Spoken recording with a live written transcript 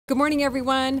Good morning,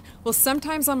 everyone. Well,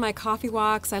 sometimes on my coffee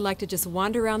walks, I like to just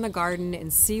wander around the garden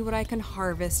and see what I can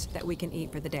harvest that we can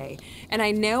eat for the day. And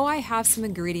I know I have some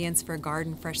ingredients for a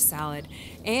garden fresh salad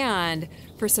and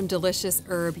for some delicious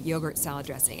herb yogurt salad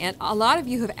dressing. And a lot of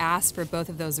you have asked for both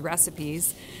of those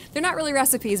recipes. They're not really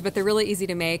recipes, but they're really easy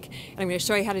to make. And I'm going to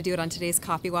show you how to do it on today's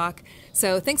coffee walk.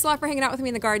 So thanks a lot for hanging out with me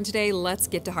in the garden today. Let's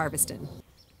get to harvesting.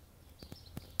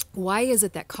 Why is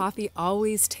it that coffee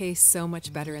always tastes so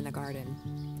much better in the garden?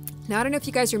 Now, I don't know if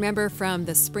you guys remember from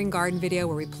the spring garden video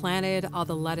where we planted all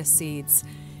the lettuce seeds.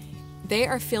 They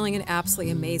are feeling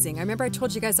absolutely amazing. I remember I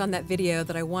told you guys on that video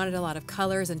that I wanted a lot of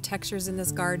colors and textures in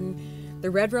this garden.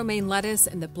 The red romaine lettuce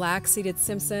and the black seeded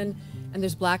Simpson, and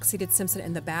there's black seeded Simpson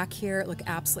in the back here, look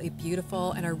absolutely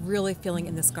beautiful and are really filling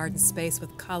in this garden space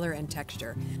with color and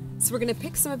texture. So we're gonna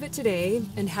pick some of it today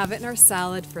and have it in our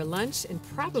salad for lunch and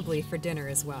probably for dinner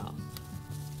as well.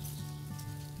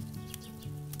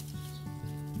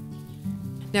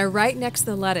 Now, right next to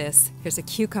the lettuce, here's a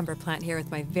cucumber plant here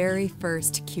with my very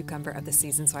first cucumber of the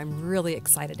season, so I'm really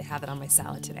excited to have it on my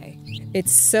salad today.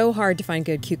 It's so hard to find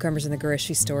good cucumbers in the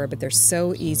grocery store, but they're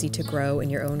so easy to grow in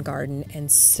your own garden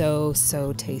and so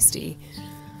tasty.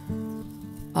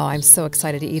 Oh, I'm so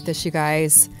excited to eat this, you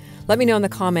guys. Let me know in the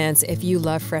comments if you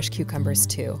love fresh cucumbers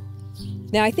too.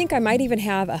 Now, I think I might even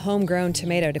have a homegrown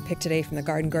tomato to pick today from the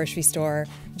garden grocery store,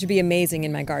 which would be amazing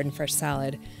in my garden fresh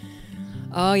salad.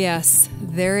 Oh yes,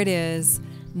 there it is.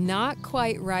 Not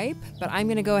quite ripe, but I'm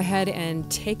gonna go ahead and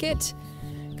take it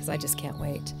because I just can't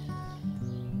wait.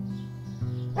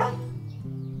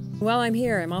 While I'm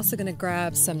here, I'm also gonna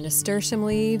grab some nasturtium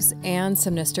leaves and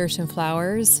some nasturtium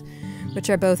flowers, which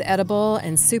are both edible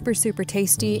and super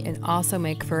tasty and also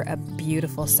make for a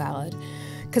beautiful salad.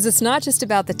 Because it's not just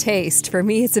about the taste. For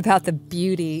me, it's about the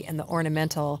beauty and the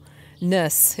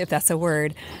ornamentalness, if that's a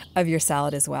word, of your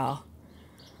salad as well.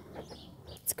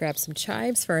 Let's grab some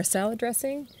chives for our salad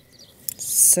dressing.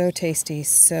 So tasty,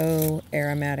 so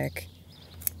aromatic.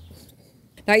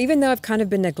 Now, even though I've kind of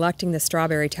been neglecting the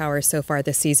strawberry towers so far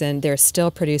this season, they're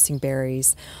still producing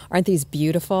berries. Aren't these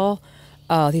beautiful?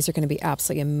 Oh, these are going to be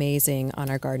absolutely amazing on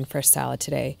our garden fresh salad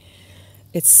today.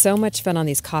 It's so much fun on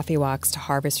these coffee walks to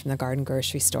harvest from the garden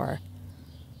grocery store.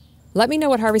 Let me know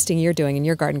what harvesting you're doing in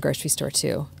your garden grocery store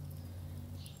too.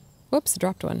 Whoops, I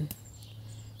dropped one.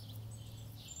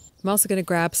 I'm also going to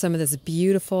grab some of this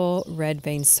beautiful red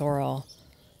vein sorrel.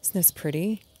 Isn't this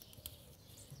pretty?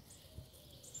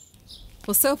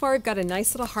 Well, so far we've got a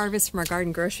nice little harvest from our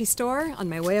garden grocery store. On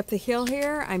my way up the hill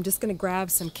here, I'm just going to grab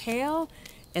some kale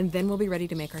and then we'll be ready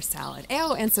to make our salad.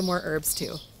 Oh, and some more herbs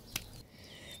too.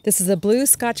 This is a blue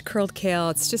Scotch curled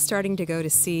kale. It's just starting to go to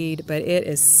seed, but it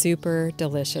is super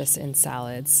delicious in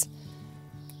salads.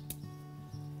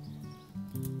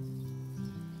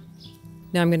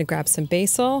 Now I'm going to grab some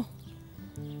basil.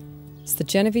 It's the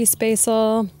Genovese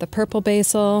basil, the purple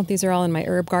basil. These are all in my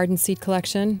herb garden seed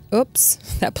collection. Oops,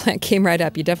 that plant came right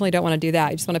up. You definitely don't want to do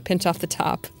that. You just want to pinch off the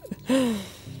top.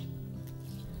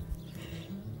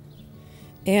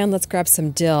 And let's grab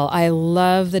some dill. I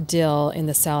love the dill in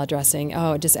the salad dressing.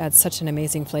 Oh, it just adds such an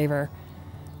amazing flavor.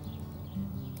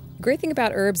 The great thing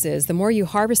about herbs is the more you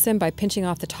harvest them by pinching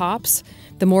off the tops,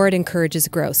 the more it encourages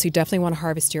growth. So you definitely want to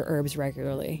harvest your herbs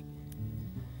regularly.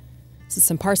 This is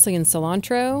some parsley and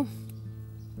cilantro.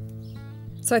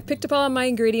 So I picked up all of my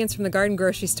ingredients from the garden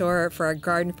grocery store for our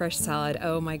garden fresh salad.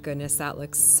 Oh my goodness, that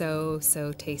looks so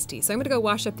tasty. So I'm gonna go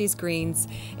wash up these greens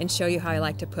and show you how I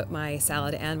like to put my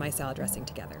salad and my salad dressing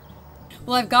together.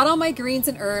 Well, I've got all my greens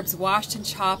and herbs washed and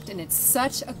chopped, and it's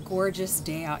such a gorgeous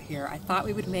day out here. I thought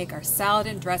we would make our salad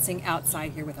and dressing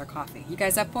outside here with our coffee. You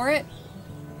guys up for it?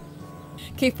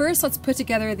 Okay, first let's put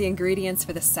together the ingredients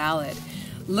for the salad.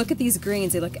 Look at these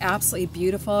greens, they look absolutely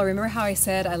beautiful. Remember how I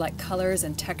said I like colors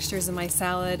and textures in my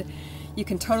salad? You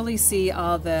can totally see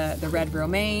all the red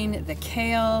romaine, the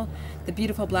kale, the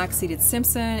beautiful black seeded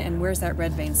Simpson, and where's that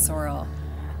red vein sorrel?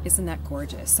 Isn't that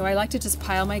gorgeous? So I like to just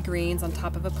pile my greens on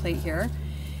top of a plate here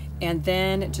and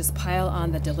then just pile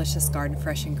on the delicious garden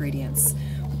fresh ingredients.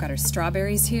 We've got our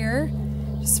strawberries here.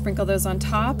 Just sprinkle those on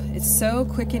top. It's so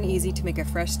quick and easy to make a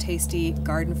fresh, tasty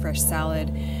garden fresh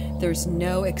salad. There's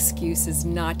no excuses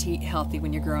not to eat healthy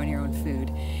when you're growing your own food.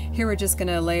 Here we're just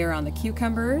gonna layer on the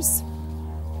cucumbers.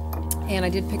 And I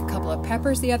did pick a couple of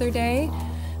peppers the other day.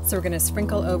 So we're gonna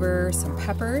sprinkle over some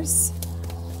peppers.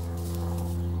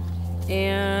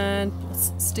 And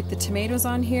let's stick the tomatoes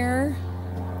on here.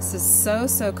 This is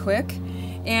so quick.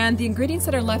 And the ingredients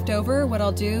that are left over, what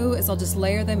I'll do is I'll just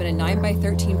layer them in a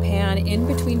 9x13 pan in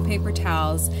between paper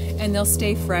towels, and they'll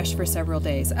stay fresh for several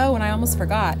days. Oh, and I almost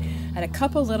forgot, I had a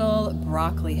couple little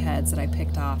broccoli heads that I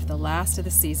picked off the last of the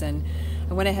season.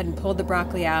 I went ahead and pulled the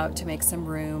broccoli out to make some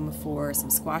room for some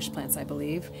squash plants, I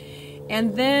believe.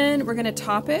 And then we're going to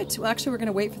top it. Well, actually, we're going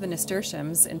to wait for the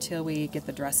nasturtiums until we get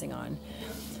the dressing on.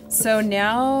 So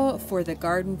now for the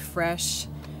Garden Fresh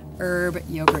herb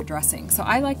yogurt dressing. So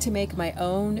I like to make my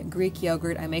own Greek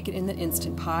yogurt. I make it in the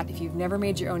Instant Pot. If you've never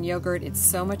made your own yogurt, it's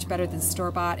so much better than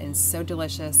store-bought and so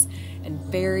delicious and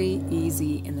very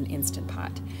easy in an Instant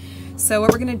Pot. So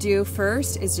what we're going to do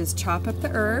first is just chop up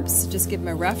the herbs. Just give them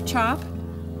a rough chop.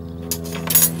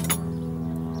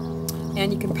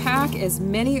 And you can pack as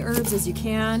many herbs as you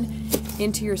can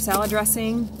into your salad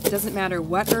dressing. It doesn't matter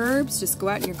what herbs, just go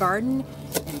out in your garden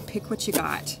and pick what you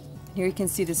got. Here you can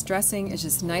see this dressing is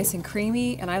just nice and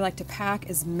creamy, and I like to pack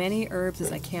as many herbs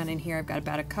as I can in here. I've got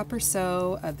about a cup or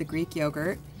so of the Greek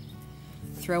yogurt.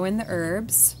 Throw in the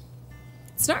herbs.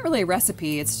 It's not really a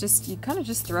recipe, it's just, you kind of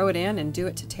just throw it in and do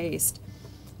it to taste.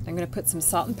 I'm going to put some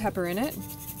salt and pepper in it,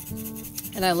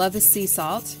 and I love the sea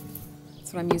salt.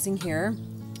 That's what I'm using here.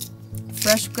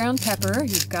 Fresh ground pepper,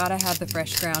 you've got to have the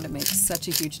fresh ground, it makes such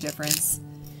a huge difference.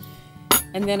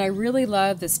 And then I really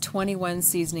love this 21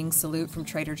 seasoning salute from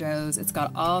Trader Joe's. It's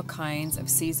got all kinds of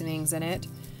seasonings in it.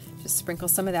 Just sprinkle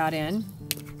some of that in.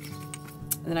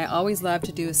 And then I always love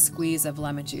to do a squeeze of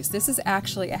lemon juice. This is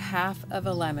actually a half of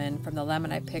a lemon from the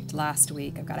lemon I picked last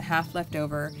week. I've got a half left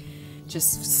over.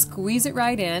 Just squeeze it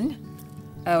right in.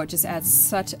 Oh, it just adds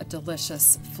such a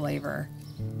delicious flavor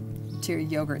to your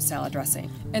yogurt salad dressing.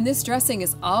 And this dressing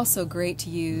is also great to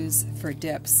use for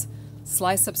dips.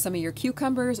 Slice up some of your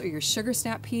cucumbers or your sugar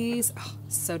snap peas. Oh,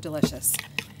 so delicious.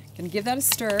 Gonna give that a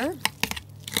stir.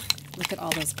 Look at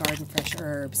all those Garden Fresh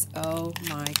herbs. Oh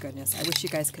my goodness. I wish you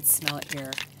guys could smell it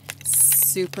here.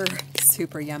 Super,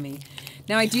 super yummy.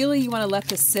 Now ideally you want to let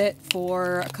this sit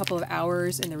for a couple of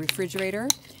hours in the refrigerator,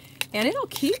 and it'll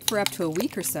keep for up to a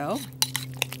week or so.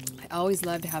 I always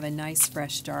love to have a nice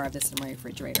fresh jar of this in my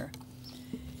refrigerator.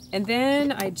 And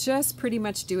then I just pretty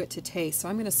much do it to taste. So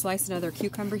I'm going to slice another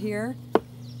cucumber here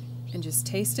and just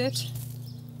taste it.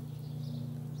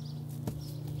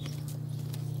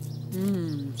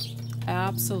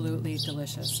 Absolutely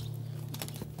delicious.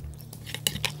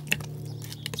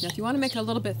 Now if you want to make it a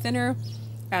little bit thinner,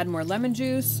 add more lemon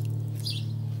juice.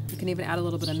 You can even add a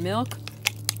little bit of milk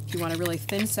if you want a really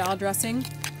thin salad dressing.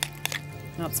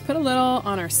 Now let's put a little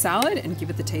on our salad and give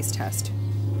it the taste test.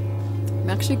 I'm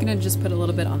actually going to just put a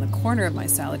little bit on the corner of my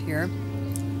salad here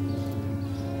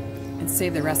and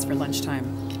save the rest for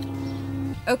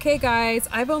lunchtime. Okay guys,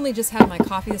 I've only just had my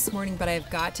coffee this morning, but I've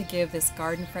got to give this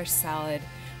Garden Fresh salad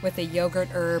with a yogurt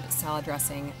herb salad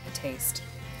dressing a taste.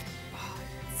 Oh,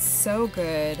 so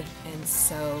good and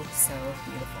so, so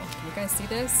beautiful. Can you guys see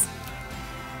this?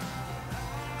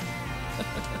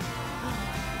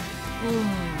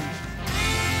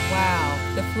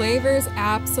 Wow, the flavors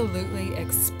absolutely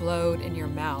explode in your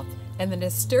mouth, and the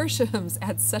nasturtiums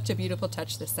add such a beautiful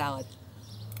touch to the salad.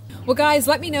 Well guys,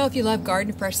 let me know if you love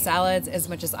Garden Fresh salads as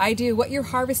much as I do, what you're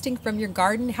harvesting from your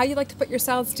garden, how you like to put your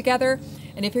salads together,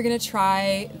 and if you're going to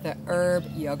try the herb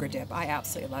yogurt dip. I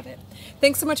absolutely love it.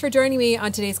 Thanks so much for joining me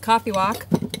on today's coffee walk.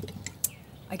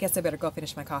 I guess I better go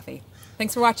finish my coffee.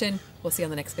 Thanks for watching. We'll see you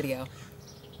on the next video.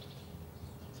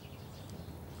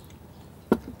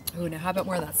 Ooh, now how about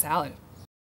more of that salad?